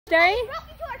stay.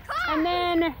 And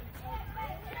then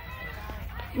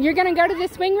you're gonna go to the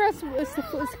swing real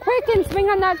quick and swing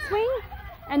on that swing.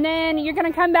 And then you're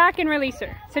gonna come back and release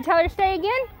her. So tell her stay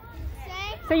again.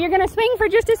 Stay. So you're gonna swing for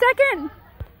just a second.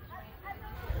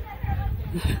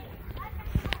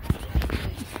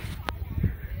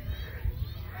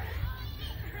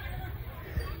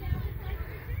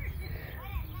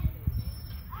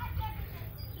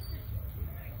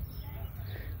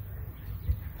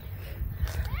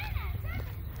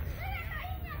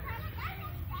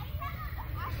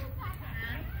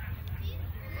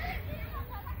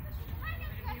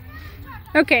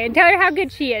 Okay, and tell her how good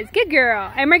she is. Good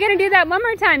girl. And we're going to do that one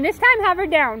more time. This time, have her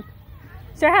down.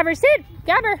 So have her sit.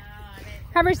 Grab her.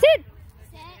 Have her sit.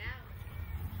 Sit.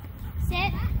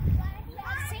 Sit.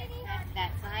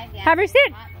 Have her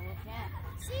sit.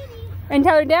 And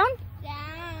tell her down.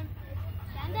 Down.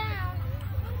 Down, down.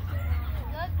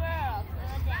 Good girl.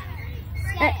 Good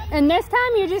down. And this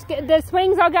time, you're just, the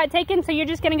swings all got taken, so you're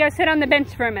just going to go sit on the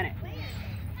bench for a minute.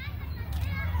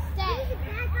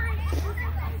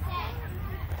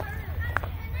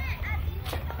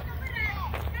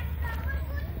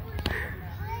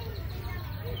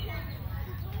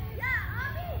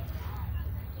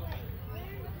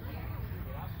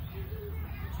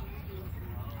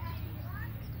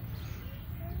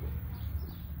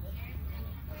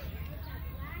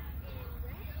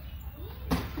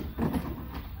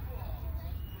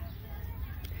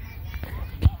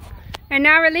 And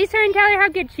now release her and tell her how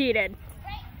good she did.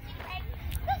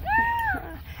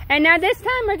 And now this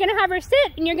time we're going to have her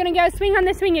sit and you're going to go swing on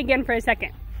the swing again for a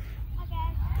second.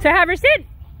 Okay. So have her sit.